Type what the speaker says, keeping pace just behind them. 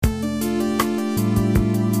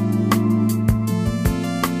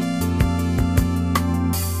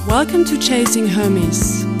Welcome to Chasing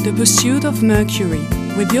Hermes, the pursuit of Mercury,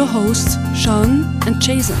 with your hosts, Sean and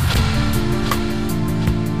Jason.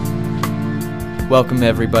 Welcome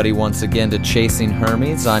everybody once again to Chasing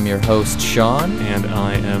Hermes. I'm your host, Sean. And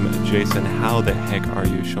I am Jason. How the heck are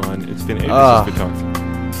you, Sean? It's been ages since we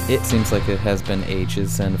talked. It seems like it has been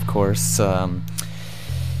ages, and of course,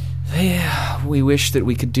 we wish that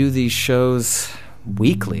we could do these shows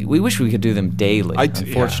weekly. We wish we could do them daily.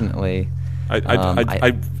 Unfortunately.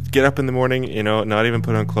 I'd get up in the morning, not even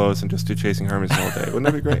put on clothes and just do Chasing Hermes all day. Wouldn't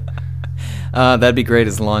that be great? That'd be great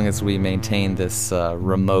as long as we maintain this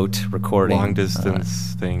remote recording. Long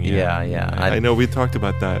distance thing, yeah. I know we talked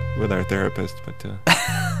about that with our therapist, but...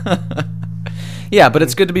 Yeah, but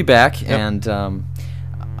it's good to be back, yep. And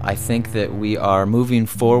I think that we are moving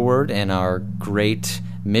forward in our great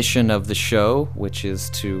mission of the show, which is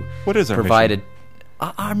to What is our provide mission?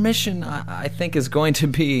 Our mission, I think, is going to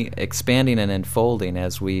be expanding and unfolding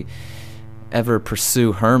as we ever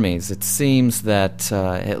pursue Hermes. It seems that,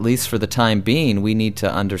 at least for the time being, we need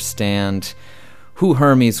to understand who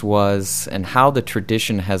Hermes was and how the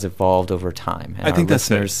tradition has evolved over time. And I think that's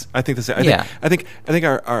it. I think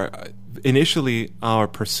our initially our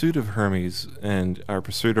pursuit of Hermes and our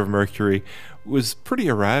pursuit of Mercury was pretty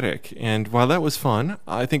erratic, and while that was fun,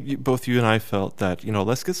 I think both you and I felt that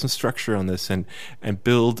let's get some structure on this and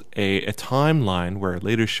build a timeline where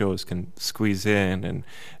later shows can squeeze in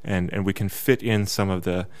and we can fit in some of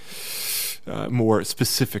the more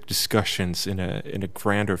specific discussions in a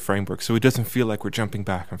grander framework, so it doesn't feel like we're jumping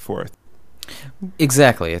back and forth.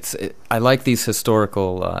 Exactly. I like these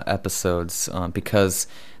historical episodes because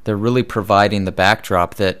they're really providing the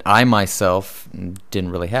backdrop that I myself didn't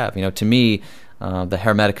really have. To me, the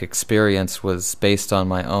Hermetic experience was based on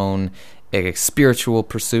my own spiritual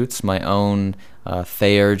pursuits, my own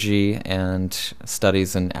theurgy and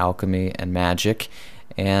studies in alchemy and magic,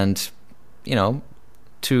 and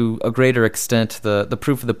to a greater extent, the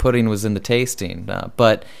proof of the pudding was in the tasting.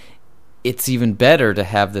 But it's even better to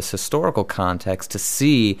have this historical context to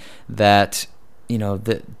see that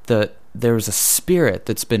there's a spirit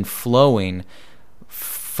that's been flowing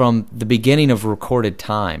from the beginning of recorded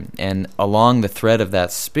time, and along the thread of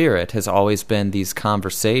that spirit has always been these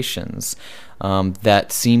conversations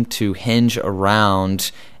that seem to hinge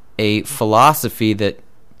around a philosophy that,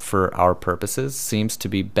 for our purposes, seems to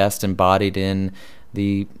be best embodied in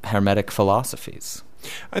the Hermetic philosophies.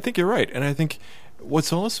 I think you're right, and I think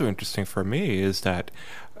what's also interesting for me is that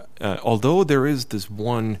although there is this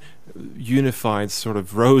one unified sort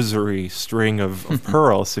of rosary string of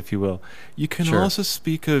pearls, if you will, you can Sure. also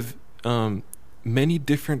speak of many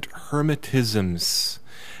different hermetisms,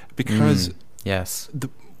 because Yes.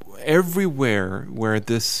 everywhere where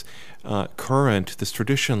this current, this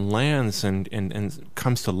tradition lands and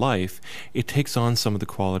comes to life, it takes on some of the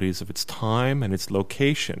qualities of its time and its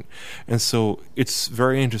location. And so it's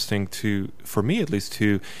very interesting for me at least,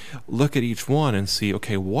 to look at each one and see,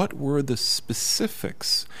 okay, what were the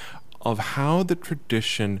specifics of how the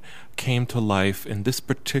tradition came to life in this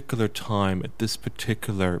particular time at this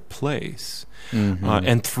particular place,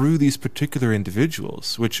 and through these particular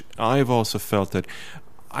individuals, which I've also felt that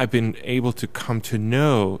I've been able to come to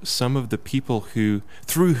know some of the people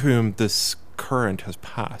through whom this current has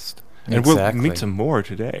passed. And Exactly. we'll meet some more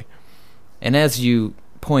today. And as you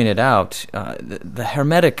pointed out, the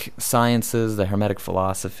Hermetic sciences, the Hermetic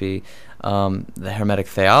philosophy, the Hermetic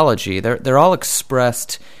theology, they're all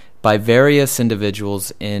expressed by various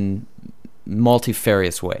individuals in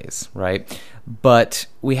multifarious ways, right? But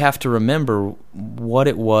we have to remember what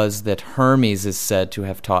it was that Hermes is said to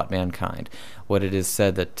have taught mankind, what it is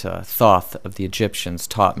said that Thoth of the Egyptians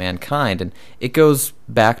taught mankind. And it goes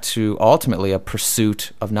back to ultimately a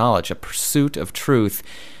pursuit of knowledge, a pursuit of truth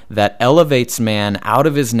that elevates man out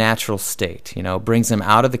of his natural state, brings him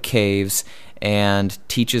out of the caves and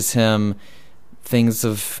teaches him things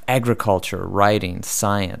of agriculture, writing,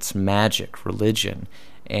 science, magic, religion.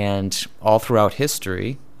 And all throughout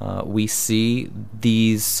history, we see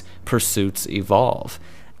these pursuits evolve.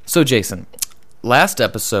 So, Jason, last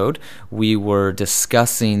episode, we were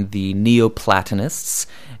discussing the Neoplatonists,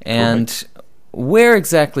 and Correct. Where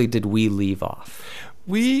exactly did we leave off?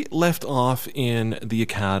 We left off in the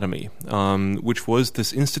Academy, which was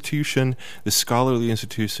this institution, this scholarly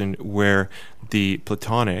institution where the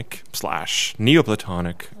Platonic /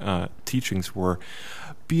 Neoplatonic teachings were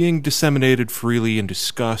being disseminated freely and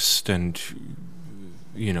discussed and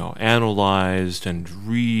analyzed and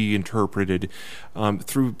reinterpreted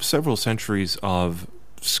through several centuries of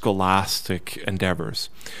scholastic endeavors.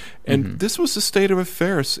 And this was the state of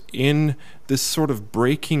affairs in this sort of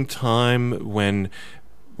breaking time when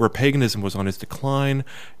where paganism was on its decline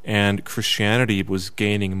and Christianity was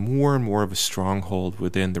gaining more and more of a stronghold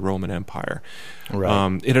within the Roman Empire.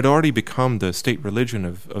 Right. It had already become the state religion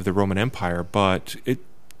of the Roman Empire, but it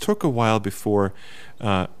took a while before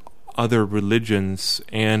other religions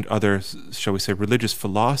and other, shall we say, religious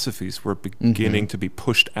philosophies were beginning to be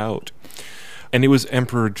pushed out. And it was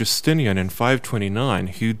Emperor Justinian in 529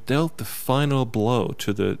 who dealt the final blow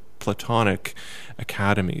to the Platonic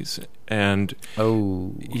academies. And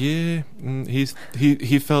he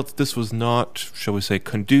felt this was not, shall we say,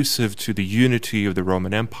 conducive to the unity of the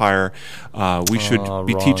Roman Empire. We should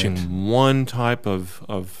be teaching one type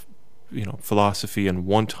of philosophy and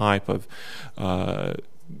one type of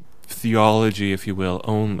theology, if you will,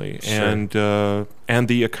 only. Sure. And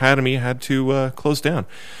the academy had to close down.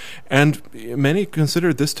 And many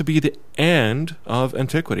considered this to be the end of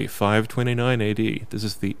antiquity, 529 AD. This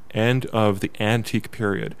is the end of the antique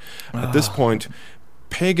period. At this point,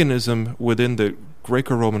 paganism within the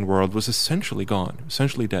Greco-Roman world was essentially gone,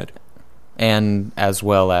 essentially dead. And as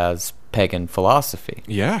well as pagan philosophy.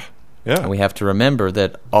 Yeah. And we have to remember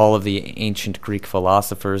that all of the ancient Greek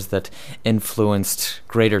philosophers that influenced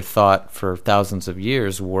greater thought for thousands of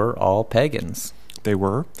years were all pagans. They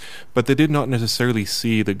were, but they did not necessarily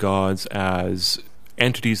see the gods as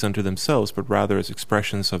entities unto themselves, but rather as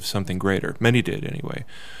expressions of something greater. Many did, anyway.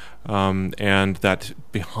 And that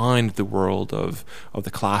behind the world of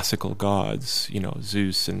the classical gods,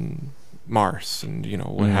 Zeus and Mars and,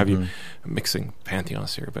 what have you, I'm mixing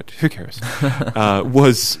pantheons here, but who cares,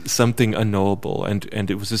 was something unknowable.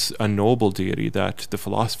 And it was this unknowable deity that the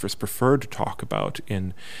philosophers preferred to talk about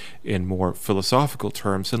in more philosophical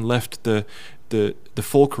terms and left the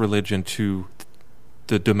folk religion to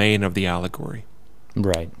the domain of the allegory.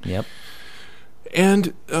 Right, yep.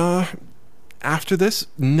 And after this,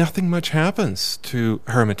 nothing much happens to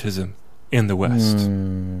Hermetism in the West.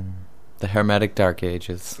 The Hermetic Dark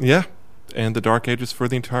Ages. Yeah. And the Dark Ages for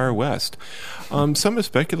the entire West. Some have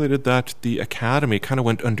speculated that the academy kind of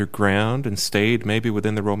went underground and stayed maybe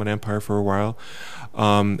within the Roman Empire for a while,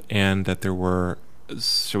 and that there were,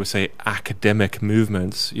 shall we say, academic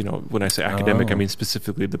movements. When I say academic, I mean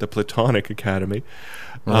specifically the Platonic Academy.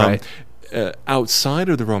 Right. Outside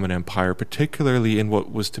of the Roman Empire, particularly in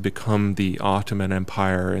what was to become the Ottoman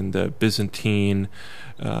Empire and the Byzantine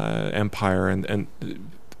Empire, and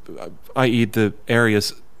i.e. the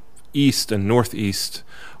areas east and northeast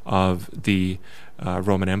of the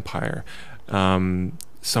Roman Empire.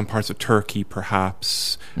 Some parts of Turkey,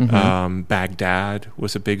 perhaps. Baghdad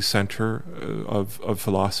was a big center of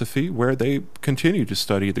philosophy where they continued to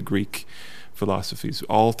study the Greek philosophies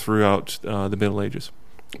all throughout the Middle Ages.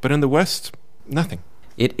 But in the West, nothing.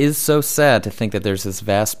 It is so sad to think that there's this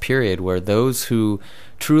vast period where those who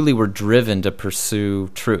truly were driven to pursue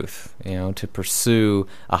truth, to pursue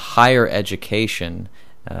a higher education,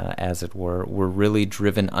 as it were really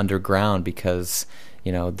driven underground because,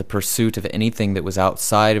 the pursuit of anything that was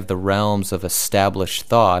outside of the realms of established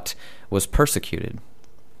thought was persecuted.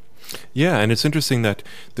 Yeah, and it's interesting that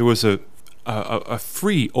there was a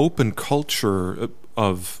free, open culture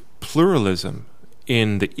of pluralism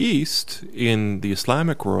in the East, in the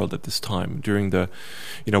Islamic world at this time, during the,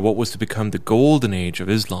 what was to become the golden age of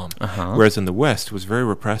Islam, whereas in the West it was very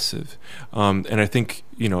repressive. And I think,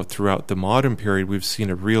 throughout the modern period, we've seen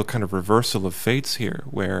a real kind of reversal of fates here,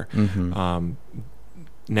 where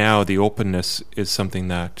now the openness is something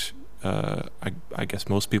that I guess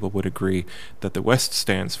most people would agree that the West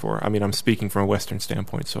stands for. I mean, I'm speaking from a Western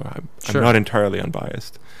standpoint, so I'm not entirely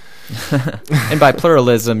unbiased. And by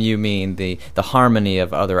pluralism, you mean the harmony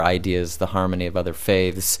of other ideas, the harmony of other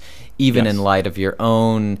faiths, even in light of your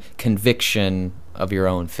own conviction of your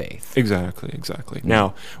own faith. Exactly.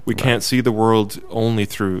 Now, we can't see the world only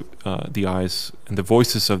through the eyes and the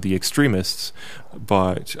voices of the extremists,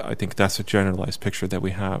 but I think that's a generalized picture that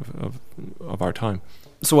we have of our time.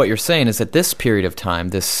 So what you're saying is that this period of time,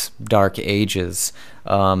 this Dark Ages,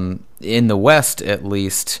 in the West at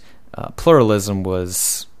least, pluralism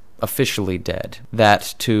was officially dead.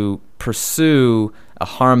 That to pursue a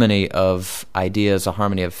harmony of ideas, a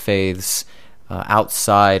harmony of faiths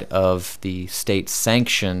outside of the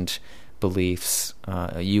state-sanctioned beliefs,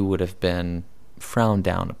 you would have been frowned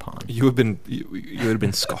down upon. You would have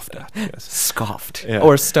been scoffed at. Yes. Scoffed,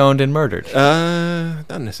 or stoned and murdered.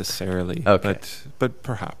 Not necessarily. Okay. But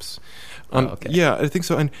perhaps. Okay. Yeah, I think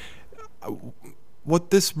so. And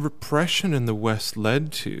what this repression in the West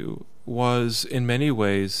led to was, in many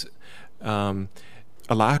ways, a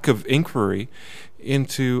lack of inquiry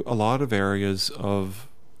into a lot of areas of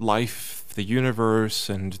life, the universe,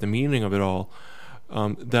 and the meaning of it all,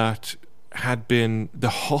 that had been the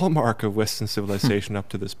hallmark of Western civilization up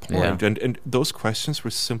to this point. Yeah. And those questions were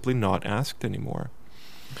simply not asked anymore.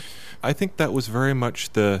 I think that was very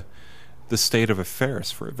much the state of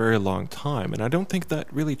affairs for a very long time. And I don't think that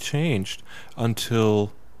really changed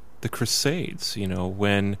until the Crusades,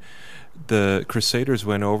 when the Crusaders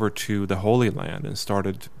went over to the Holy Land and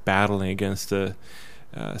started battling against the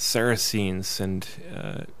Saracens, and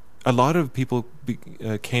a lot of people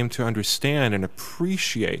came to understand and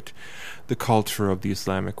appreciate the culture of the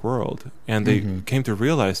Islamic world, and they came to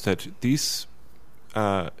realize that these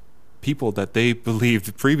people that they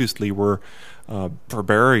believed previously were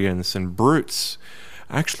barbarians and brutes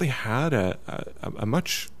actually had a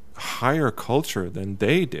much higher culture than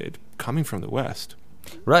they did, coming from the West.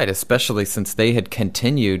 Right, especially since they had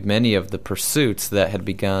continued many of the pursuits that had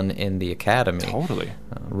begun in the academy. Totally.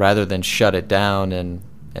 Rather than shut it down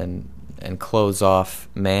and close off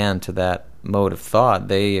man to that mode of thought,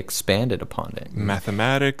 they expanded upon it.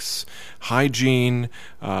 Mathematics, hygiene,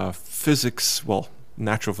 physics,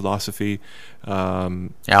 natural philosophy,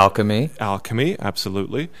 Alchemy,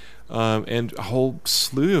 absolutely, and a whole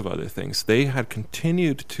slew of other things. They had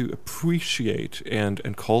continued to appreciate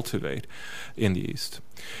and cultivate in the East,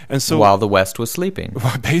 and so while the West was sleeping.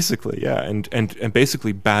 Basically, yeah, and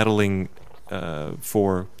basically battling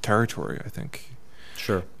for territory, I think.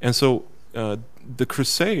 Sure. And so the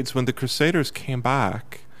Crusades, when the Crusaders came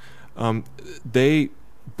back, they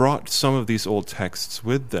brought some of these old texts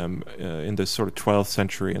with them in the sort of 12th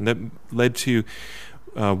century, and that led to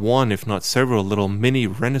one, if not several, little mini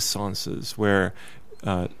renaissances where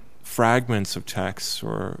fragments of texts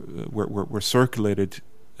were circulated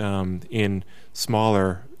in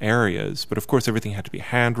smaller areas. But of course, everything had to be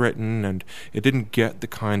handwritten, and it didn't get the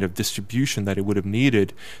kind of distribution that it would have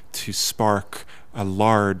needed to spark a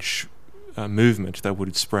large movement that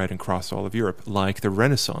would spread and cross all of Europe, like the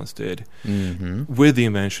Renaissance did, with the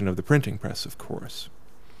invention of the printing press, of course.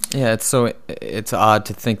 Yeah, it's odd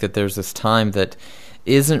to think that there's this time that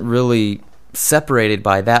isn't really separated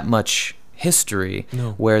by that much history,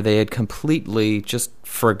 where they had completely just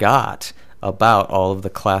forgot about all of the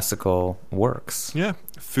classical works. Yeah,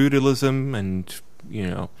 feudalism and,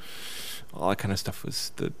 all that kind of stuff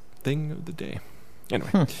was the thing of the day.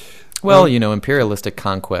 Anyway. Well, imperialistic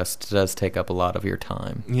conquest does take up a lot of your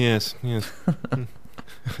time. Yes.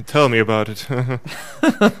 Tell me about it.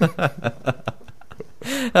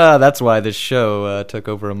 That's why this show took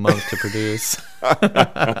over a month to produce.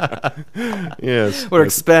 Yes. We're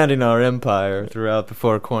expanding our empire throughout the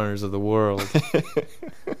four corners of the world.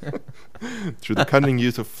 Through the cunning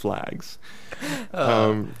use of flags.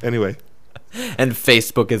 Anyway. And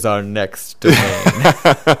Facebook is our next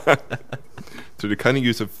domain. Through the cunning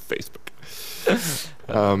use of Facebook.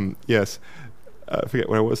 Yes. I forget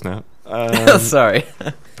where I was now. Sorry.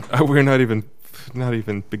 We're not even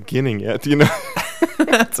beginning yet,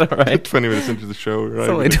 That's all right. 20 minutes into the show,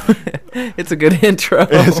 right? It's a good intro.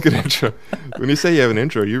 It's a good intro. When you say you have an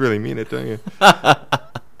intro, you really mean it, don't you?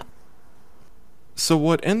 So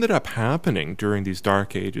what ended up happening during these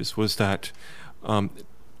Dark Ages was that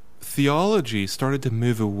theology started to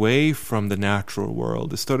move away from the natural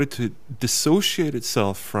world. It started to dissociate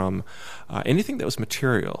itself from anything that was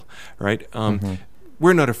material, right?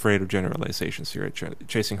 We're not afraid of generalizations here at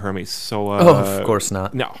Chasing Hermes. So, of course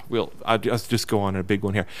not. No, I'll just go on a big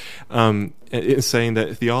one here. It's saying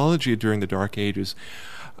that theology during the Dark Ages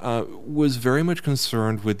was very much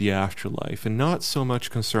concerned with the afterlife and not so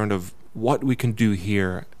much concerned of what we can do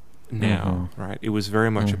here now, right? It was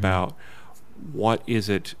very much about what is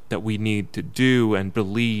it that we need to do and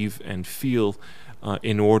believe and feel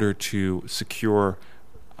in order to secure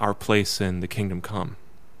our place in the kingdom come.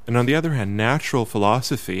 And on the other hand, natural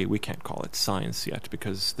philosophy, we can't call it science yet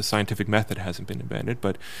because the scientific method hasn't been invented,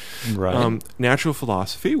 but natural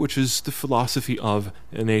philosophy, which is the philosophy of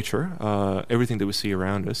nature, everything that we see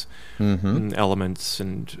around us, and elements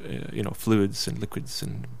and fluids and liquids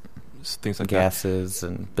and things like gases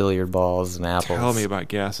and billiard balls and apples. Tell me about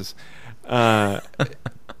gases.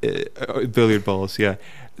 Billiard balls, yeah.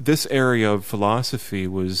 This area of philosophy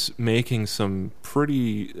was making some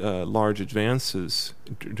pretty large advances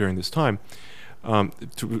during this time,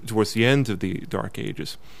 towards the end of the Dark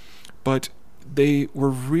Ages. But they were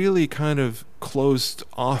really kind of closed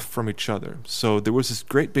off from each other. So there was this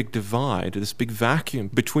great big divide, this big vacuum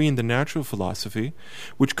between the natural philosophy,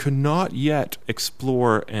 which could not yet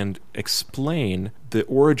explore and explain the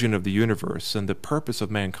origin of the universe and the purpose of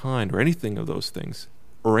mankind or anything of those things,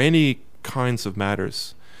 or any kinds of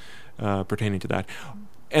matters pertaining to that.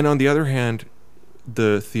 And on the other hand,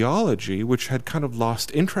 the theology, which had kind of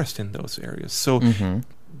lost interest in those areas. So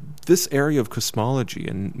this area of cosmology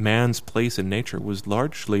and man's place in nature was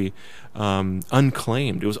largely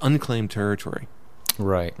unclaimed. It was unclaimed territory.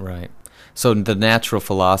 Right. So the natural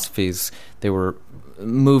philosophies, they were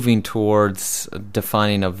moving towards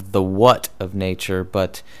defining of the what of nature,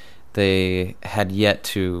 but they had yet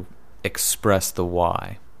to express the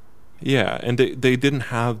why. Yeah, and they didn't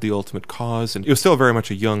have the ultimate cause, and it was still very much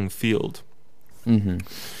a young field. Mm-hmm.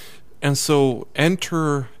 And so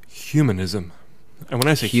enter humanism. And when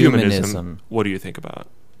I say humanism, what do you think about?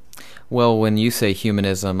 Well, when you say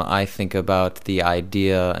humanism, I think about the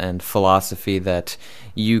idea and philosophy that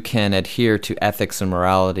you can adhere to ethics and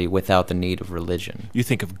morality without the need of religion. You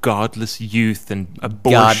think of godless youth and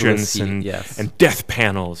abortions yes. and death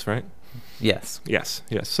panels, right? Yes. Yes,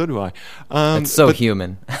 so do I. It's so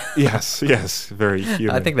human. Yes, very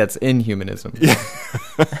human. I think that's inhumanism. Yeah.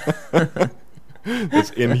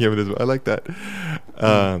 That's inhumanism. I like that.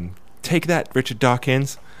 Take that, Richard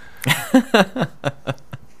Dawkins.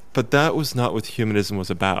 But that was not what humanism was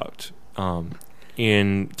about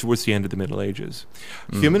towards the end of the Middle Ages.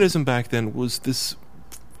 Humanism back then was this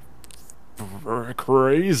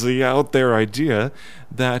crazy out there idea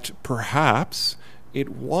that perhaps it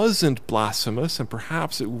wasn't blasphemous and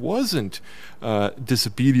perhaps it wasn't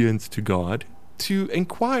disobedient to God to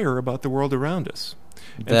inquire about the world around us.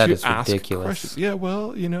 That and is to ask ridiculous. Questions. Yeah,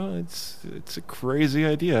 well, it's a crazy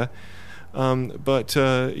idea. But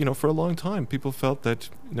for a long time, people felt that,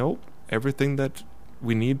 everything that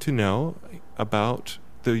we need to know about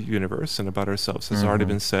the universe and about ourselves has already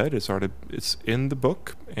been said. It's in the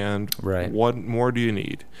book, and what more do you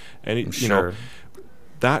need? And,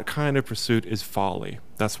 that kind of pursuit is folly.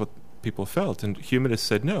 That's what people felt. And humanists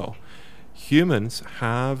said, no, humans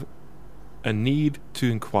have a need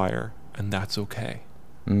to inquire, and that's okay.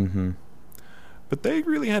 Mm-hmm. But they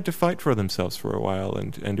really had to fight for themselves for a while,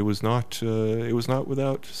 and it was not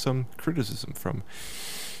without some criticism from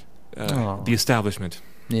the establishment.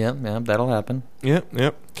 Yeah, that'll happen.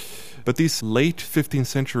 Yeah. But these late 15th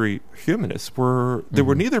century humanists were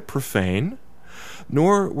neither profane,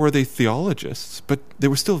 nor were they theologists, but they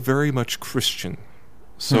were still very much Christian.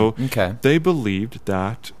 So they believed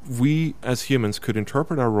that we as humans could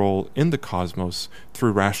interpret our role in the cosmos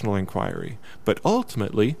through rational inquiry, but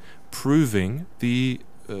ultimately proving the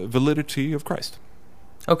validity of Christ.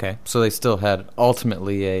 Okay, so they still had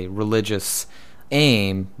ultimately a religious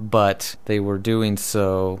aim, but they were doing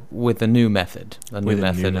so with a new method, a new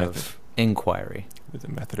method of inquiry. With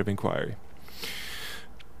a method of inquiry.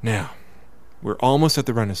 Now, we're almost at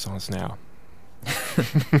the Renaissance now.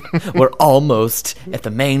 We're almost at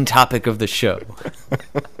the main topic of the show.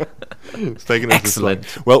 It's taking us excellent.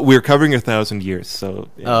 This long. Well, we're covering 1,000 years, so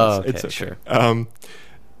it's okay. Sure.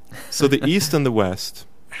 So the East and the West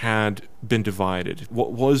had been divided.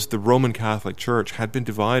 What was the Roman Catholic Church had been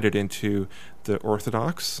divided into the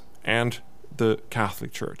Orthodox and the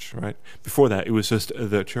Catholic Church, right? Before that, it was just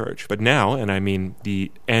the Church. But now, and I mean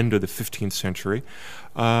the end of the 15th century,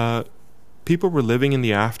 people were living in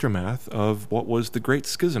the aftermath of what was the Great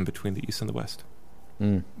Schism between the East and the West.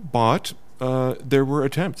 But there were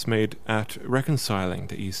attempts made at reconciling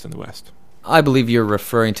the East and the West. I believe you're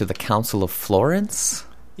referring to the Council of Florence?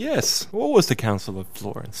 Yes. What was the Council of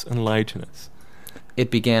Florence? Enlighten us. It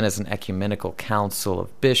began as an ecumenical council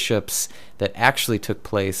of bishops that actually took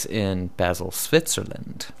place in Basel,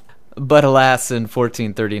 Switzerland. But alas, in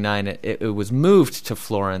 1439, it was moved to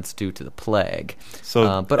Florence due to the plague.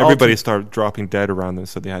 So everybody started dropping dead around them,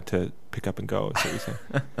 so they had to pick up and go, is what you're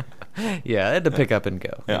saying. Yeah, they had to pick up and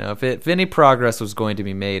go. Yeah. If any progress was going to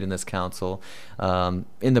be made in this council,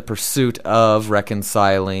 in the pursuit of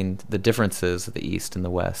reconciling the differences of the East and the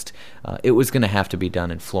West, it was going to have to be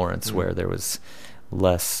done in Florence, where there was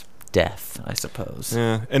less death, I suppose.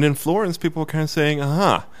 Yeah, and in Florence, people were kind of saying,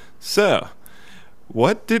 so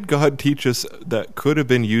what did God teach us that could have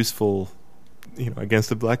been useful, against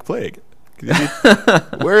the Black Plague?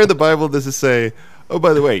 Where in the Bible does it say, oh,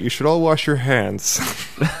 by the way, you should all wash your hands?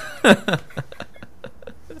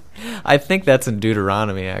 I think that's in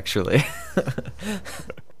Deuteronomy, actually.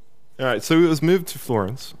 All right, so it was moved to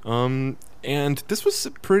Florence, and this was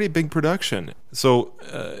a pretty big production. So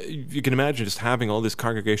you can imagine just having all this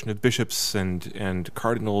congregation of bishops and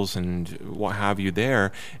cardinals and what have you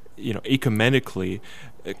there, ecumenically,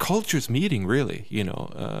 cultures meeting really,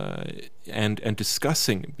 and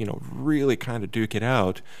discussing, really kind of duke it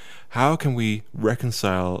out. How can we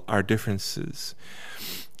reconcile our differences?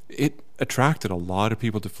 It attracted a lot of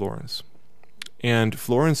people to Florence. And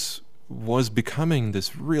Florence was becoming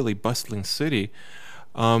this really bustling city.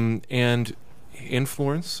 And in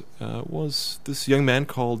Florence was this young man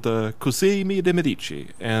called Cosimo de' Medici.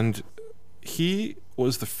 And he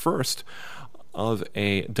was the first of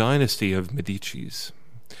a dynasty of Medicis.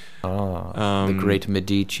 The great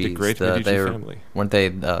Medici. The great Medici family. Weren't they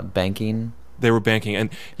banking? They were banking. And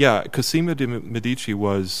yeah, Cosimo de' Medici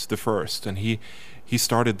was the first. And he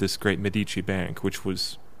started this great Medici bank, which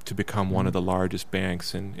was to become one of the largest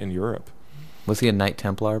banks in Europe. Was he a Knight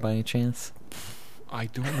Templar by any chance? I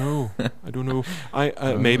don't know.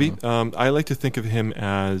 Maybe. I like to think of him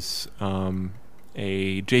as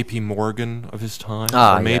a J.P. Morgan of his time,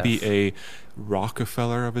 or maybe yes. a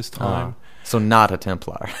Rockefeller of his time. So not a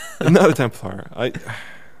Templar. Not a Templar.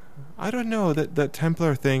 I don't know that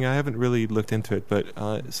Templar thing. I haven't really looked into it,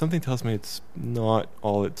 but something tells me it's not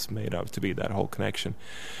all it's made up to be, that whole connection.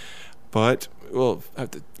 But we'll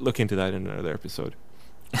have to look into that in another episode.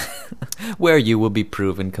 Where you will be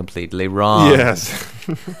proven completely wrong. Yes.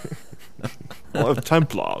 I'll have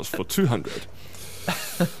Templars for 200.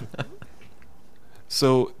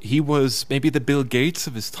 So he was maybe the Bill Gates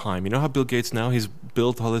of his time. You know how Bill Gates now, he's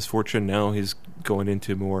built all his fortune, now he's going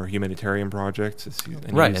into more humanitarian projects.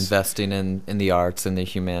 Right, investing in the arts and the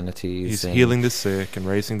humanities. He's healing the sick and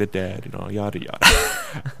raising the dead, yada, yada.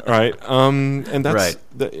 Right, and that's...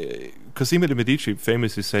 Right. Cosimo de' Medici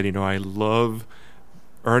famously said, I love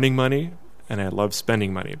earning money and I love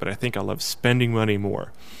spending money, but I think I love spending money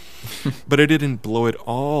more. But I didn't blow it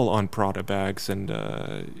all on Prada bags and,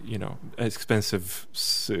 expensive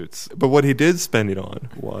suits. But what he did spend it on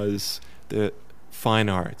was the fine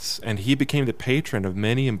arts. And he became the patron of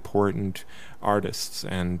many important artists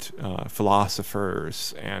and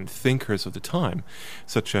philosophers and thinkers of the time,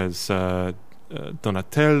 such as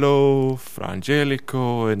Donatello, Fra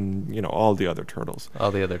Angelico, and, all the other turtles.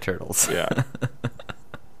 All the other turtles. Yeah.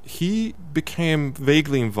 He became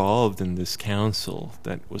vaguely involved in this council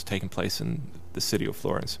that was taking place in the city of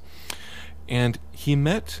Florence. And he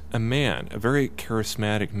met a man, a very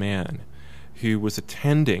charismatic man, who was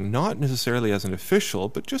attending, not necessarily as an official,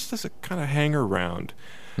 but just as a kind of hanger-round.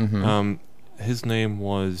 Mm-hmm. His name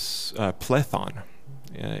was Plethon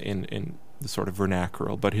in the sort of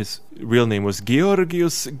vernacular, but his real name was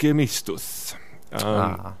Georgios Gemistus.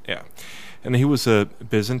 Yeah. And he was a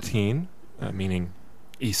Byzantine, meaning...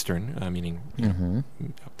 Eastern, meaning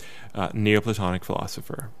Neoplatonic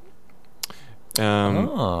philosopher.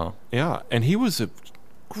 Yeah, and he was a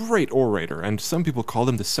great orator, and some people call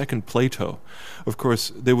him the second Plato. Of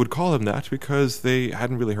course, they would call him that because they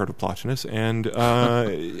hadn't really heard of Plotinus, and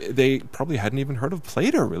they probably hadn't even heard of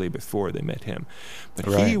Plato really before they met him. But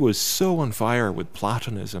he was so on fire with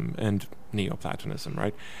Platonism and Neoplatonism,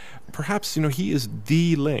 right? Perhaps, he is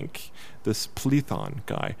the link, this Plethon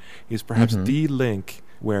guy. He's perhaps the link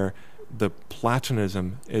where the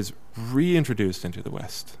Platonism is reintroduced into the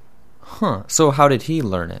West. Huh. So how did he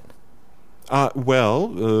learn it?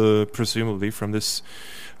 Presumably from this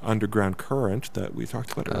underground current that we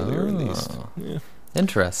talked about earlier, at least. Yeah.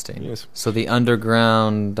 Interesting. Yes. So the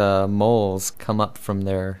underground moles come up from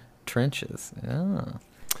their trenches. Oh.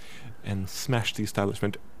 And smash the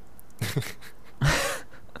establishment.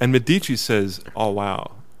 And Medici says, oh,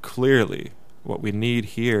 wow, clearly what we need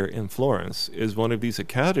here in Florence is one of these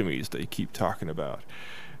academies that you keep talking about.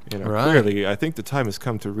 Clearly, I think the time has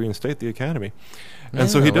come to reinstate the academy. And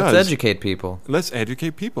so he does. Let's educate people. Let's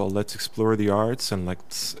educate people. Let's explore the arts and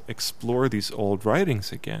let's explore these old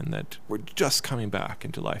writings again that were just coming back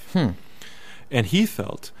into life. And he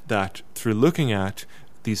felt that through looking at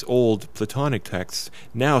these old Platonic texts,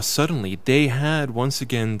 now suddenly they had once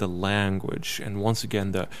again the language and once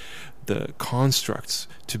again the constructs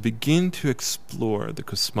to begin to explore the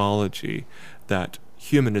cosmology that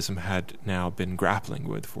humanism had now been grappling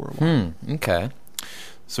with for a while. Okay.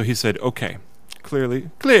 So he said, okay, clearly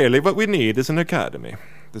what we need is an academy.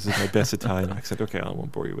 This is my best Italian accent. Okay, I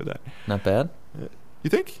won't bore you with that. Not bad. You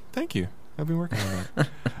think? Thank you. I've been working on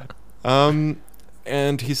that.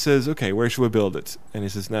 And he says, okay, where should we build it? And he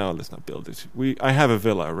says, no, let's not build it. I have a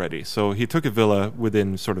villa already. So he took a villa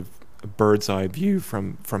within sort of a bird's eye view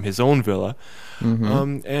from his own villa.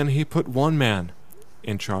 And he put one man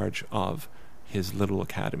in charge of his little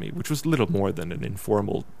academy, which was little more than an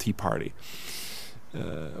informal tea party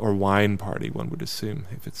or wine party, one would assume,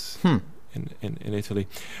 if it's in Italy.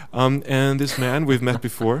 And this man we've met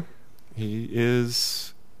before, he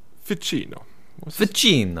is Ficino.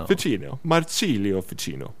 Ficino. Marsilio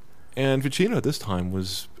Ficino. And Ficino at this time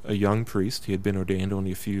was a young priest. He had been ordained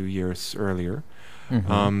only a few years earlier.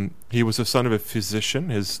 He was the son of a physician.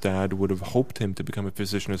 His dad would have hoped him to become a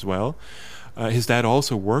physician as well. His dad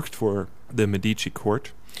also worked for the Medici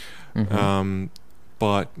court.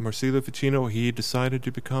 But Marsilio Ficino, he decided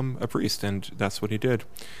to become a priest, and that's what he did.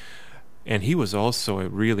 And he was also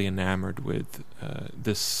really enamored with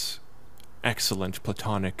this excellent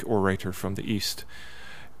Platonic orator from the East.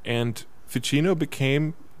 And Ficino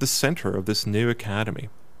became the center of this new academy,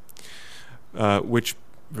 which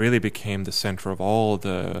really became the center of all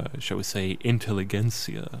the, shall we say,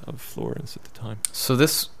 intelligentsia of Florence at the time. So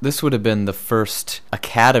this would have been the first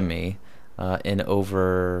academy in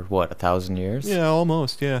over, 1,000 years? Yeah,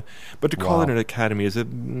 almost, yeah. But to call Wow. it an academy is a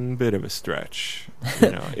bit of a stretch.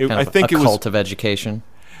 I think a cult of education.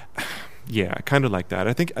 Yeah, kind of like that.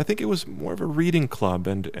 I think it was more of a reading club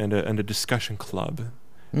and a discussion club.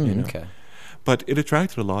 Okay. But it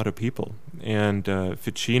attracted a lot of people, and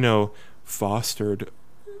Ficino fostered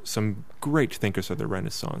some great thinkers of the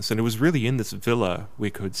Renaissance, and it was really in this villa, we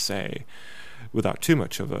could say, without too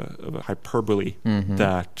much of a hyperbole,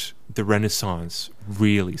 that the Renaissance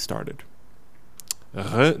really started.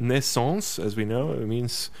 Renaissance, as we know, it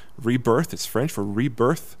means rebirth. It's French for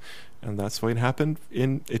rebirth, and that's why it happened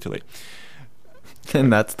in Italy.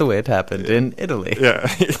 And that's the way it happened in Italy. Yeah.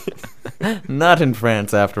 Not in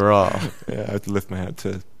France, after all. Yeah, I have to lift my hat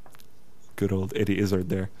to good old Eddie Izzard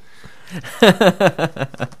there.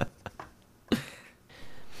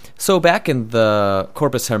 So back in the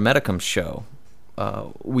Corpus Hermeticum show,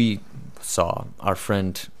 we saw our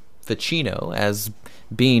friend Ficino as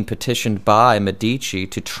being petitioned by Medici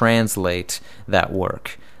to translate that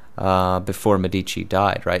work before Medici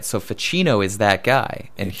died, right? So Ficino is that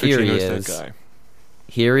guy, and here he Ficino's is. that guy.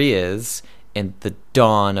 Here he is in the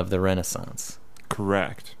dawn of the Renaissance.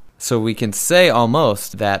 Correct. So we can say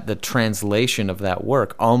almost that the translation of that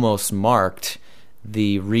work almost marked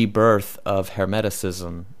the rebirth of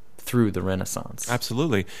Hermeticism through the Renaissance.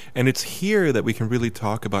 Absolutely. And it's here that we can really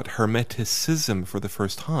talk about Hermeticism for the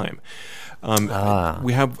first time.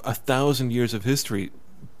 We have 1,000 years of history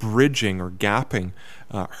bridging or gapping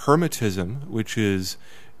Hermetism, which is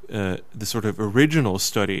the sort of original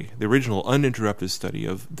study, the original uninterrupted study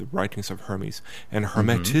of the writings of Hermes, and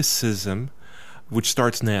Hermeticism, which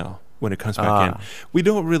starts now when it comes back in. We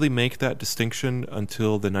don't really make that distinction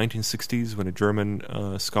until the 1960s, when a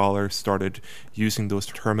German scholar started using those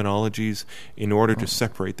terminologies in order to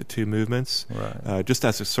separate the two movements, Right. just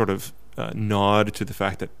as a sort of nod to the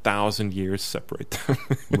fact that 1,000 years separate them.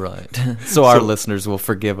 Right. So our listeners will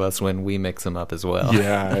forgive us when we mix them up as well.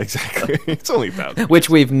 Yeah, exactly. It's only 1,000. Which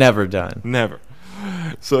we've never done. Never.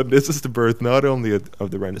 So this is the birth not only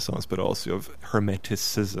of the Renaissance, but also of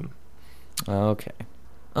Hermeticism. Okay.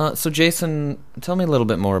 So Jason, tell me a little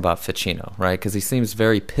bit more about Ficino, right? Because he seems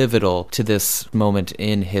very pivotal to this moment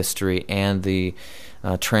in history and the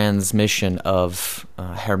transmission of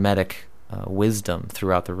Hermetic wisdom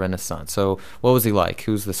throughout the Renaissance. So what was he like?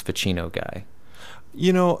 Who's this Ficino guy?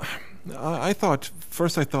 I thought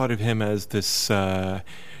of him as this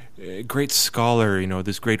great scholar,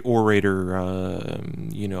 this great orator,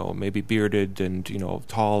 maybe bearded and,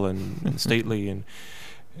 tall and stately, and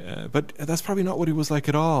but that's probably not what he was like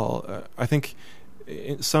at all. I think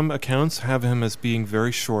some accounts have him as being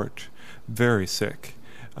very short, very sick,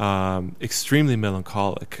 extremely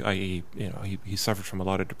melancholic, i.e., he suffered from a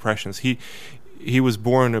lot of depressions. He was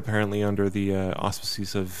born apparently under the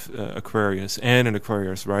auspices of Aquarius and an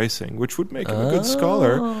Aquarius rising, which would make him a good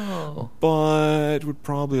scholar, but would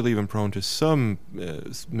probably leave him prone to some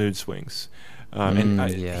mood swings.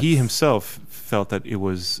 Yes. He himself felt that it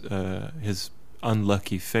was his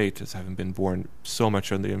unlucky fate as having been born so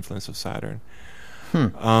much under the influence of Saturn.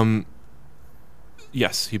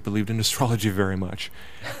 Yes, he believed in astrology very much.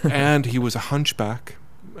 And he was a hunchback,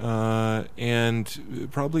 and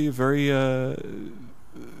probably a very,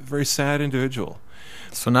 very sad individual.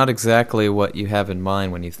 So not exactly what you have in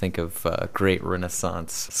mind when you think of a great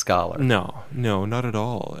Renaissance scholar. No, not at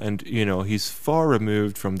all. And, he's far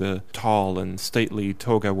removed from the tall and stately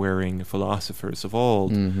toga-wearing philosophers of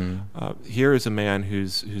old. Here is a man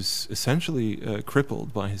who's essentially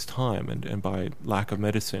crippled by his time and by lack of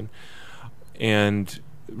medicine, and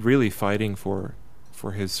really fighting for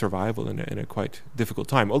his survival in a quite difficult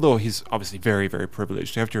time. Although he's obviously very, very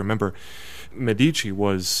privileged. You have to remember, Medici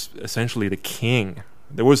was essentially the king.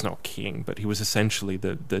 There was no king, but he was essentially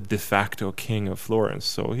the de facto king of Florence.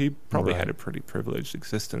 So he probably had a pretty privileged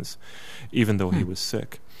existence, even though he was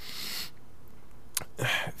sick.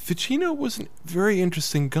 Ficino was a very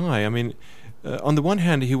interesting guy. I mean, on the one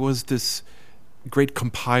hand, he was this great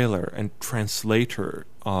compiler and translator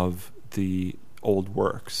of the old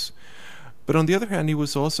works. But on the other hand, he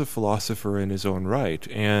was also a philosopher in his own right,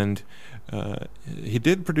 and he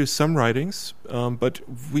did produce some writings, but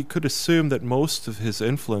we could assume that most of his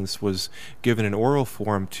influence was given in oral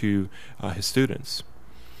form to his students.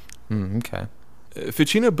 Okay.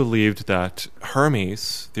 Ficino believed that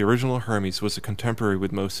Hermes, the original Hermes, was a contemporary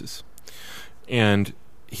with Moses, and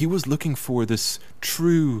he was looking for this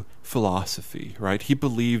true philosophy, right? He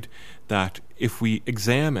believed that if we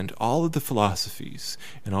examined all of the philosophies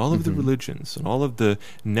and all of the religions and all of the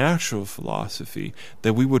natural philosophy,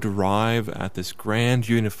 that we would arrive at this grand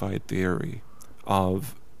unified theory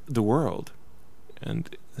of the world,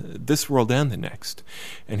 and this world and the next.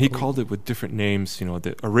 And he called it with different names,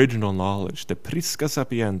 the original knowledge, the prisca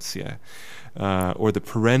sapientia, or the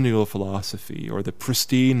perennial philosophy, or the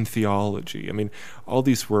pristine theology. I mean, all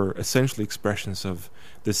these were essentially expressions of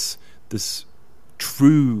this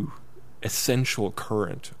true, essential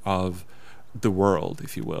current of the world,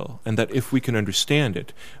 if you will, and that if we can understand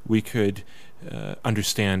it, we could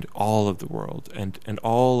understand all of the world and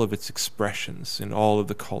all of its expressions and all of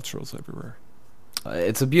the cultures everywhere.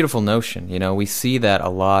 It's a beautiful notion. We see that a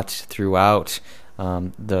lot throughout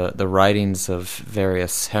the writings of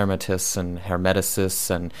various Hermetists and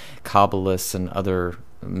Hermeticists and Kabbalists and other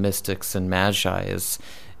mystics and magi. Is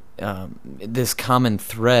this common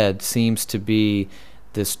thread seems to be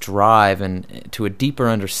this drive and to a deeper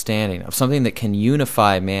understanding of something that can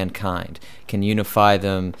unify mankind, can unify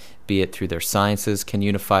them, be it through their sciences, can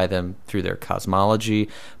unify them through their cosmology,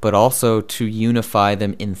 but also to unify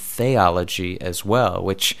them in theology as well,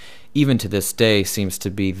 which even to this day seems to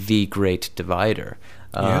be the great divider.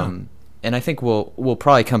 And I think we'll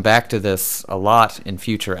probably come back to this a lot in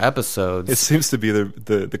future episodes. It seems to be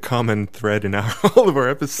the common thread in all of our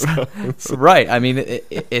episodes. Right. I mean,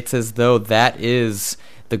 it's as though that is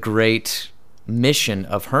the great mission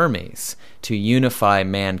of Hermes, to unify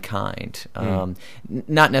mankind.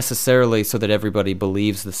 Not necessarily so that everybody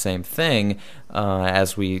believes the same thing,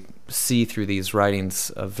 as we see through these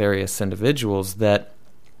writings of various individuals, that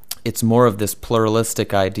it's more of this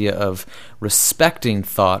pluralistic idea of respecting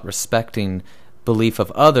thought, respecting belief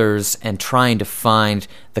of others, and trying to find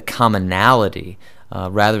the commonality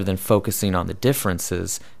rather than focusing on the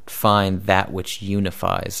differences, to find that which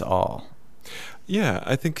unifies all. Yeah,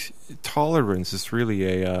 I think tolerance is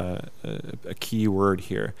really a key word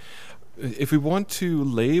here. If we want to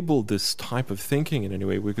label this type of thinking in any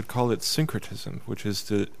way, we could call it syncretism, which is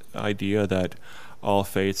the idea that all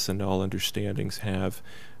faiths and all understandings have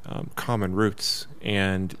common roots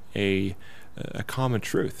and a common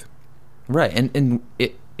truth. Right, and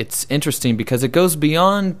it's interesting because it goes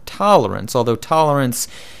beyond tolerance, although tolerance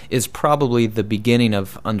is probably the beginning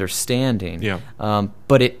of understanding. Yeah.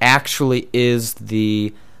 But it actually is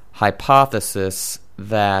the hypothesis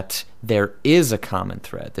that there is a common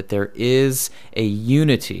thread, that there is a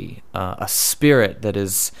unity, a spirit that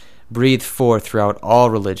is breathed forth throughout all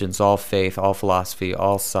religions, all faith, all philosophy,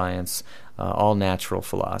 all science, all natural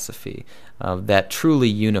philosophy, that truly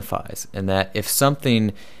unifies, and that if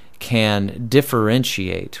something can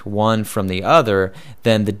differentiate one from the other,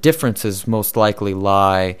 then the differences most likely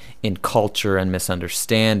lie in culture and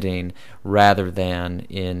misunderstanding rather than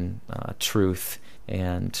in truth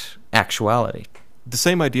and actuality. The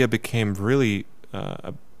same idea became really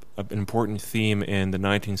an important theme in the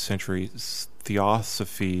 19th century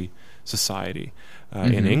Theosophy Society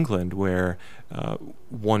in England, where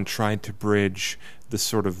one tried to bridge the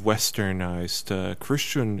sort of westernized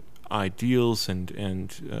Christian ideals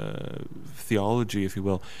and theology, if you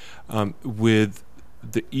will, with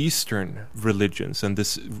the Eastern religions and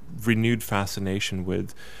this renewed fascination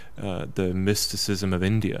with the mysticism of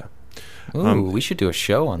India. Ooh, we should do a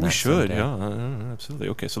show on that. We should, someday. yeah, absolutely.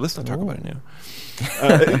 Okay, so let's not talk about it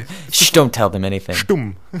now. Shh, don't tell them anything.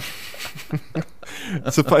 Shtum.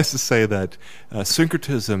 Suffice to say that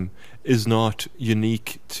syncretism is not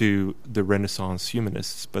unique to the Renaissance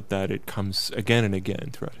humanists, but that it comes again and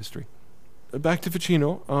again throughout history. Back to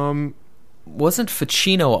Ficino. Wasn't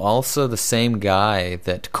Ficino also the same guy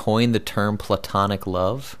that coined the term Platonic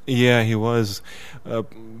love? Yeah, he was.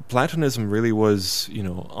 Platonism really was,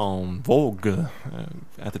 en vogue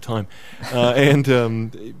at the time,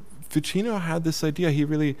 and Ficino had this idea.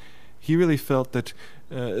 He really felt that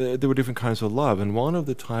there were different kinds of love, and one of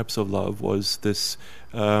the types of love was this,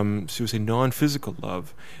 so we say, non-physical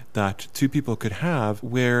love that two people could have,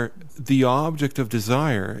 where the object of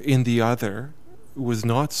desire in the other was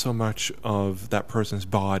not so much of that person's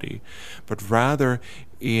body, but rather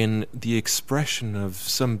in the expression of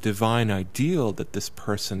some divine ideal that this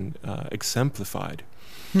person exemplified.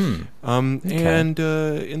 Okay. And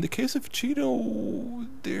in the case of Ficino,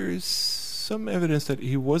 there's some evidence that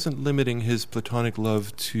he wasn't limiting his Platonic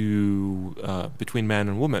love to between man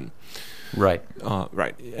and woman. Right.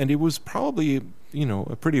 Right. And it was probably,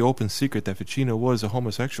 a pretty open secret that Ficino was a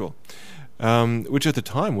homosexual. Which at the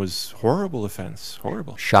time was horrible offense.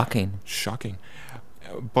 Horrible. Shocking.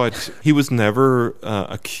 But he was never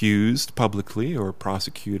accused publicly or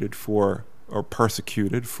prosecuted for or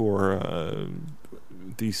persecuted for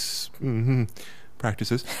these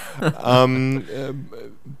practices.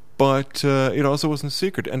 But it also wasn't a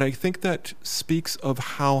secret. And I think that speaks of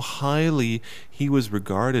how highly he was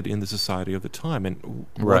regarded in the society of the time, and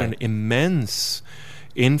what an immense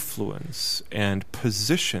influence and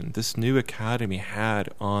position this new academy had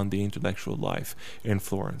on the intellectual life in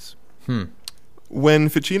Florence. When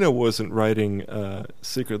Ficino wasn't writing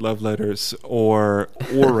secret love letters or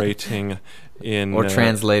orating in... or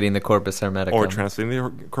translating the Corpus Hermeticum. Or translating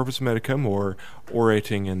the Corpus Hermeticum, or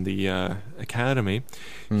orating in the academy,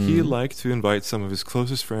 he liked to invite some of his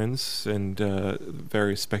closest friends and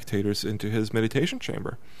various spectators into his meditation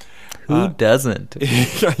chamber. Who doesn't?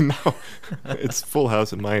 I know. It's full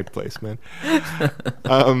house in my place, man.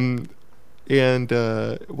 And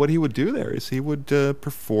what he would do there is he would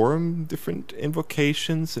perform different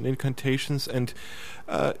invocations and incantations and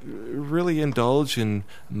really indulge in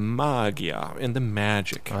magia, in the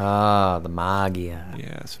magic. Ah, the magia.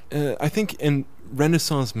 Yes. I think in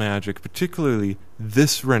Renaissance magic, particularly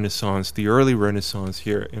this Renaissance, the early Renaissance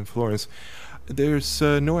here in Florence, there's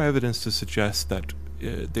no evidence to suggest that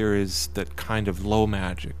there is that kind of low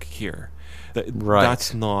magic here.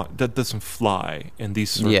 That doesn't fly in these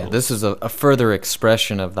circles. Yeah, this is a further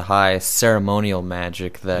expression of the high ceremonial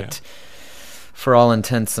magic that, for all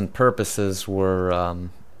intents and purposes, were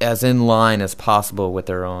as in line as possible with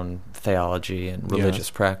their own theology and religious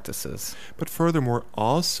practices. But furthermore,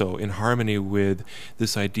 also in harmony with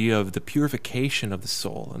this idea of the purification of the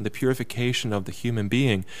soul and the purification of the human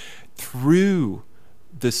being through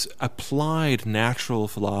this applied natural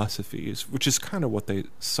philosophies, which is kind of what they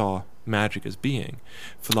saw magic as being.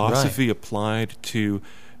 Philosophy applied to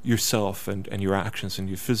yourself and your actions and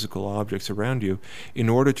your physical objects around you in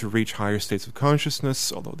order to reach higher states of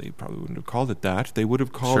consciousness, although they probably wouldn't have called it that. They would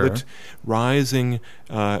have called it rising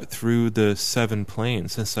through the 7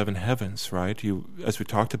 planes and 7 heavens, right? As we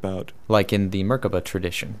talked about. Like in the Merkaba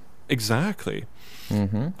tradition. Exactly.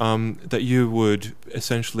 That you would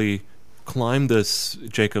essentially climb this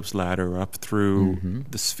Jacob's ladder up through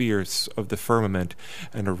the spheres of the firmament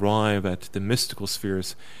and arrive at the mystical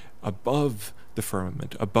spheres above the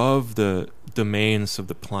firmament, above the domains of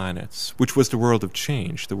the planets, which was the world of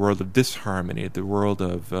change, the world of disharmony, the world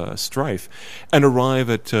of strife, and arrive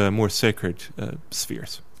at more sacred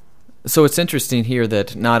spheres. So it's interesting here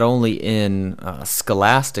that not only in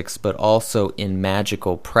scholastics, but also in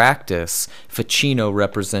magical practice, Ficino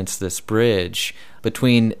represents this bridge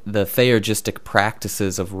between the theurgistic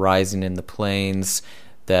practices of rising in the planes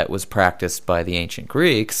that was practiced by the ancient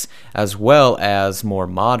Greeks, as well as more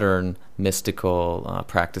modern mystical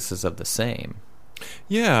practices of the same.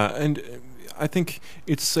 Yeah, and I think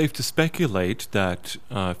it's safe to speculate that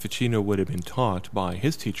Ficino would have been taught by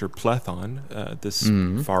his teacher Plethon, this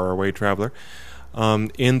faraway traveler,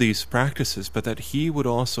 in these practices, but that he would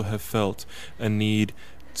also have felt a need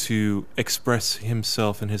to express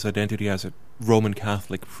himself and his identity as a Roman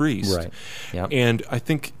Catholic priest. Right. Yep. And I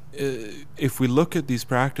think if we look at these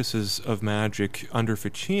practices of magic under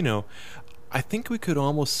Ficino, I think we could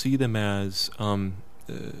almost see them as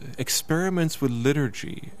experiments with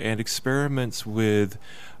liturgy and experiments with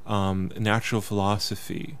natural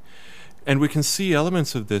philosophy. And we can see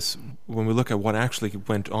elements of this when we look at what actually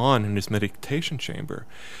went on in his meditation chamber.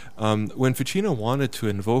 When Ficino wanted to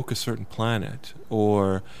invoke a certain planet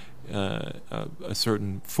or a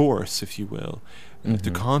certain force, if you will,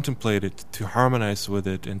 to contemplate it, to harmonize with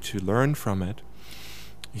it, and to learn from it,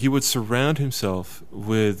 he would surround himself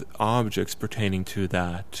with objects pertaining to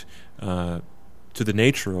that, to the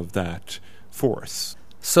nature of that force.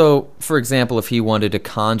 So, for example, if he wanted to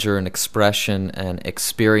conjure an expression and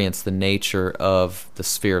experience the nature of the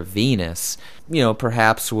sphere of Venus,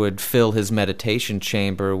 perhaps would fill his meditation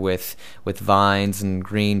chamber with vines and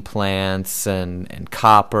green plants and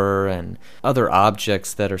copper and other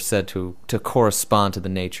objects that are said to correspond to the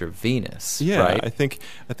nature of Venus. Yeah, right? I think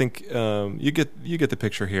you get the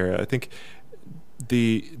picture here. I think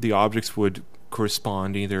the objects would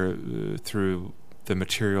correspond either through the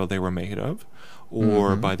material they were made of,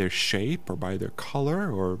 or by their shape, or by their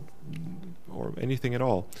color, or anything at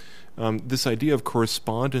all. This idea of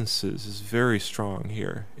correspondences is very strong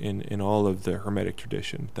here in all of the Hermetic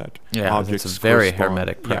tradition. That objects it's a very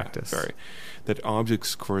Hermetic practice. Yeah, very. That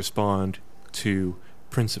objects correspond to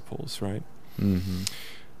principles, right?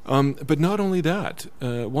 But not only that.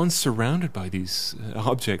 Once surrounded by these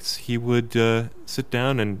objects, he would sit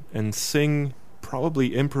down and sing probably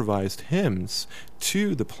improvised hymns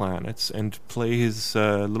to the planets and play his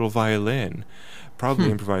little violin.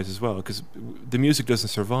 Probably improvised as well, because the music doesn't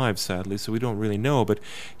survive, sadly, so we don't really know. But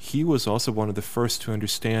he was also one of the first to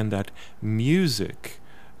understand that music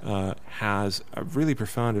has a really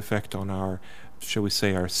profound effect on our, shall we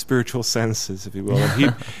say, our spiritual senses, if you will.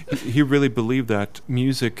 And he really believed that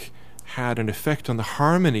music had an effect on the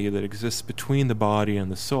harmony that exists between the body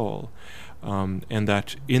and the soul, and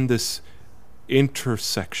that in this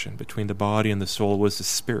intersection between the body and the soul was the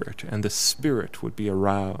spirit, and the spirit would be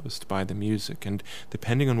aroused by the music. And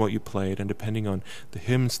depending on what you played and depending on the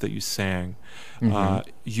hymns that you sang,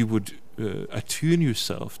 you would attune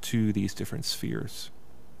yourself to these different spheres.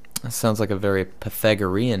 That sounds like a very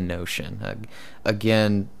Pythagorean notion.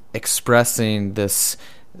 Again, expressing this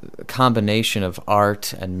combination of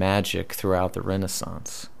art and magic throughout the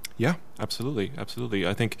Renaissance. Yeah, absolutely.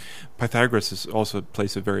 I think Pythagoras also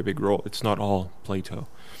plays a very big role. It's not all Plato,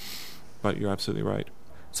 but you're absolutely right.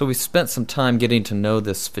 So we spent some time getting to know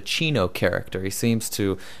this Ficino character. He seems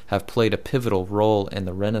to have played a pivotal role in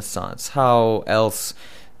the Renaissance. How else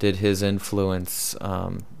did his influence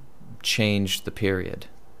change the period?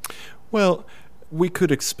 Well, we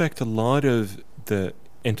could expect a lot of the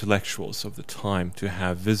intellectuals of the time to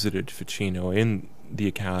have visited Ficino in the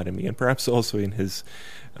academy and perhaps also in his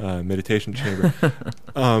meditation chamber.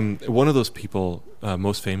 One of those people,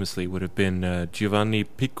 most famously, would have been Giovanni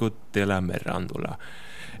Pico della Mirandola.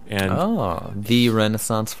 And the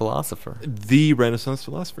Renaissance philosopher. The Renaissance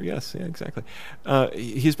philosopher, yes, yeah, exactly.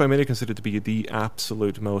 He's by many considered to be the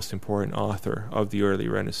absolute most important author of the early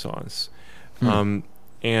Renaissance.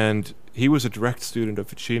 And he was a direct student of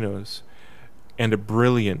Ficino's and a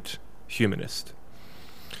brilliant humanist.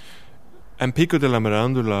 And Pico della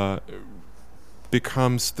Mirandola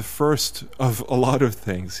becomes the first of a lot of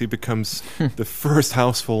things. He becomes the first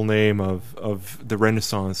household name of the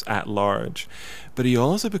Renaissance at large. But he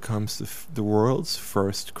also becomes the world's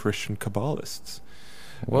first Christian Kabbalists.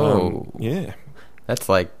 Whoa. Yeah. That's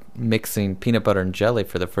like mixing peanut butter and jelly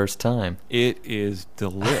for the first time. It is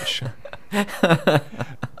delish.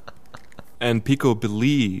 And Pico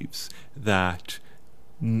believes that,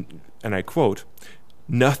 and I quote,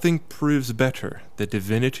 "Nothing proves better the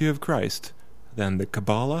divinity of Christ than the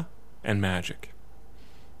Kabbalah and magic."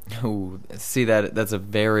 Oh, see, that's a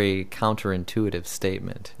very counterintuitive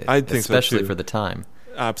statement. I think especially so too. For the time.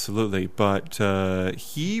 Absolutely, but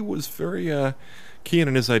he was very keen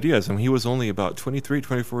on his ideas. I mean, he was only about 23,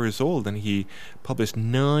 24 years old, and he published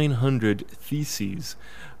 900 theses.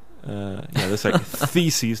 That's like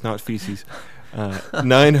theses, not feces.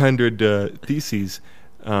 900 theses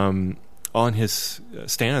on his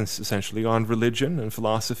stance, essentially, on religion and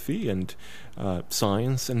philosophy and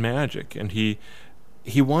science and magic. And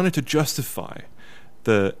he wanted to justify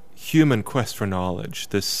the human quest for knowledge,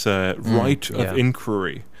 this right of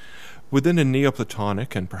inquiry, within a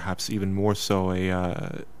Neoplatonic and perhaps even more so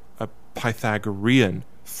a Pythagorean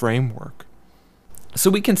framework. So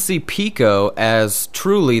we can see Pico as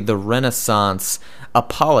truly the Renaissance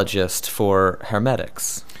apologist for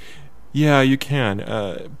Hermetics. Yeah, you can.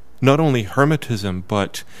 Not only Hermetism,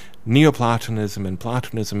 but Neoplatonism and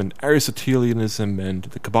Platonism and Aristotelianism and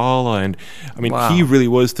the Kabbalah. And I mean, he really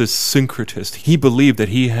was this syncretist. He believed that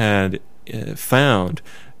he had found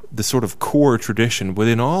the sort of core tradition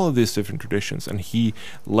within all of these different traditions, and he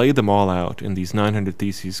laid them all out in these 900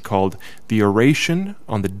 theses called The Oration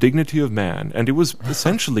on the Dignity of Man. And it was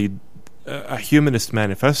essentially a humanist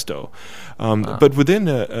manifesto, but within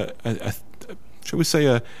shall we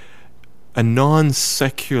say, a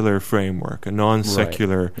non-secular framework, a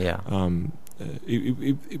non-secular,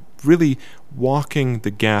 it really walking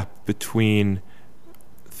the gap between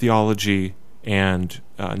theology and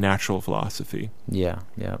natural philosophy. Yeah.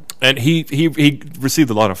 And he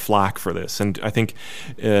received a lot of flack for this, and I think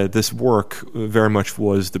this work very much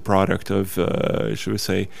was the product of, shall we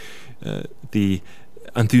say, the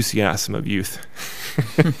enthusiasm of youth.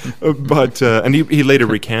 But and he later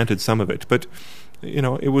recanted some of it, but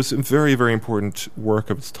it was a very, very important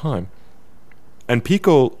work of its time. And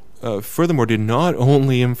Pico, furthermore, did not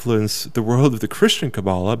only influence the world of the Christian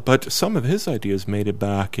Kabbalah, but some of his ideas made it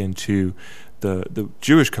back into the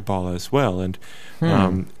Jewish Kabbalah as well. And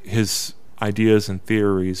his ideas and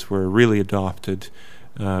theories were really adopted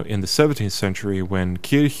in the 17th century when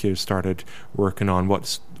Kircher started working on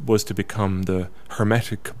what was to become the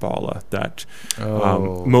Hermetic Kabbalah that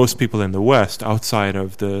most people in the West, outside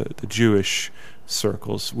of the Jewish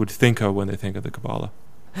circles, would think of when they think of the Kabbalah.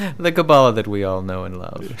 The Kabbalah that we all know and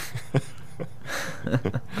love.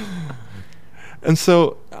 And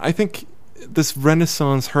so I think this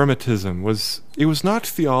Renaissance Hermetism was not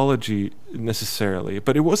theology necessarily,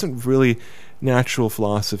 but it wasn't really natural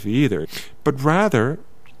philosophy either, but rather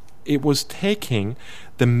it was taking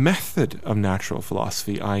the method of natural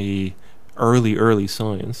philosophy, i.e. early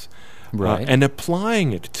science, Right. and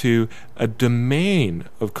applying it to a domain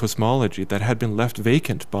of cosmology that had been left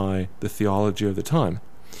vacant by the theology of the time.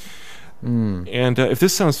 And if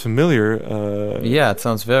this sounds familiar... Yeah, it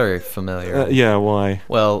sounds very familiar. yeah, why?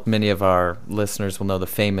 Well, many of our listeners will know the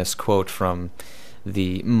famous quote from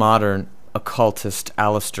the modern occultist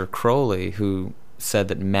Aleister Crowley, who said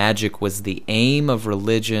that magic was the aim of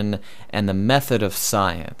religion and the method of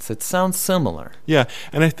science. It sounds similar. Yeah,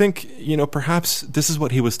 and I think, perhaps this is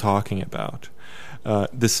what he was talking about.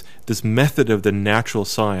 This method of the natural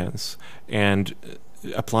science and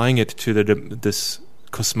applying it to this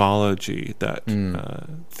cosmology that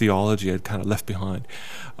theology had kind of left behind.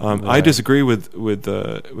 I disagree with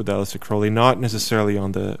Aleister Crowley, not necessarily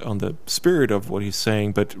on the spirit of what he's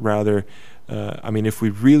saying, but rather, if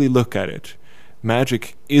we really look at it,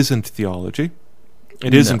 magic isn't theology.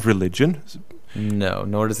 It isn't religion. No,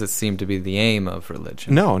 nor does it seem to be the aim of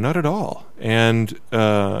religion. No, not at all. And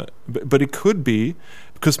but it could be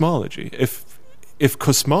cosmology. If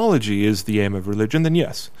cosmology is the aim of religion, then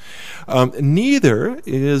yes. Neither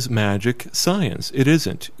is magic science. It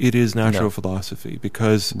isn't. It is natural philosophy,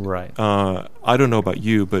 because Right. I don't know about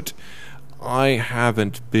you, but I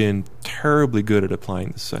haven't been terribly good at applying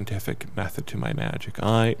the scientific method to my magic.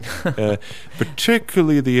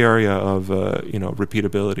 Particularly the area of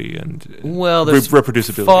repeatability and there's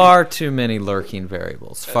reproducibility. far too many lurking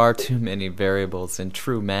variables. Far too many variables in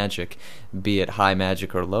true magic, be it high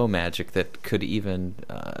magic or low magic, that could even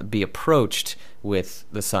be approached with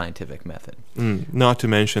the scientific method. Not to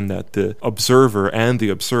mention that the observer and the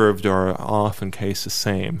observed are often case the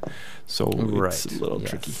same, so it's a little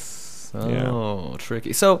tricky.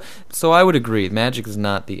 Tricky. So I would agree, magic is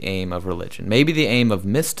not the aim of religion. Maybe the aim of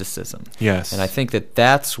mysticism. Yes. And I think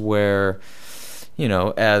that's where,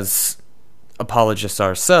 as apologists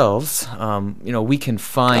ourselves, we can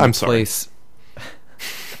find place.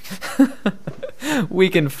 We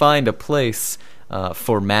can find a place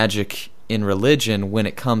for magic in religion when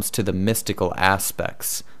it comes to the mystical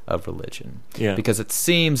aspects of religion. Yeah. Because it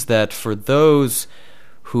seems that for those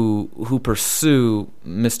who pursue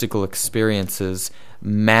mystical experiences,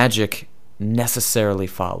 magic necessarily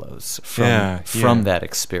follows from that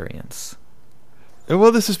experience.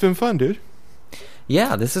 Well, this has been fun, dude.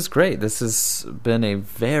 Yeah, this is great. This has been a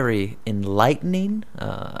very enlightening.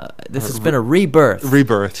 This has been a rebirth.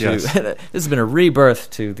 Yes. This has been a rebirth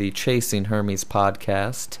to the Chasing Hermes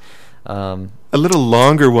podcast. A little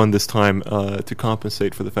longer one this time to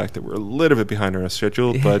compensate for the fact that we're a little bit behind our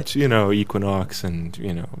schedule, but equinox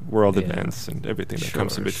and world events and everything that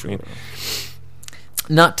comes in between. Sure.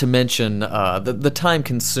 Not to mention the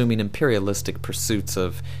time-consuming imperialistic pursuits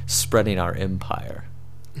of spreading our empire.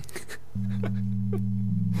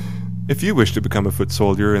 If you wish to become a foot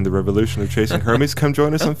soldier in the revolution of Chasing Hermes, come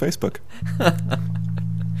join us on Facebook.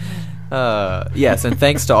 Yes, and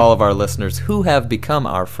thanks to all of our listeners who have become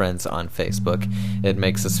our friends on Facebook. It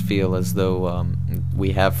makes us feel as though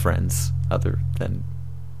we have friends other than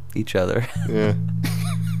each other. Yeah.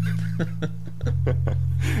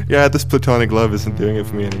 Yeah, this platonic love isn't doing it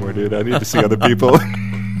for me anymore, dude. I need to see other people.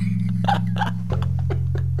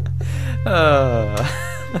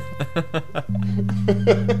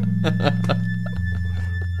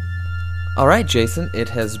 All right, Jason, it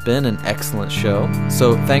has been an excellent show.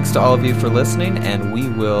 So thanks to all of you for listening, and we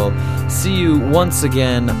will see you once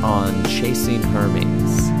again on Chasing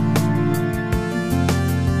Hermes.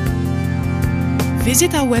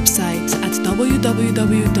 Visit our website at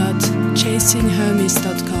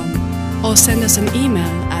www.chasinghermes.com or send us an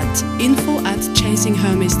email at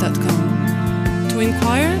info@chasinghermes.com. To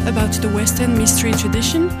inquire about the Western mystery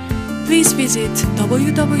tradition, please visit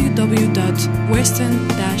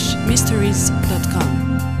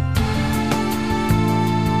www.western-mysteries.com.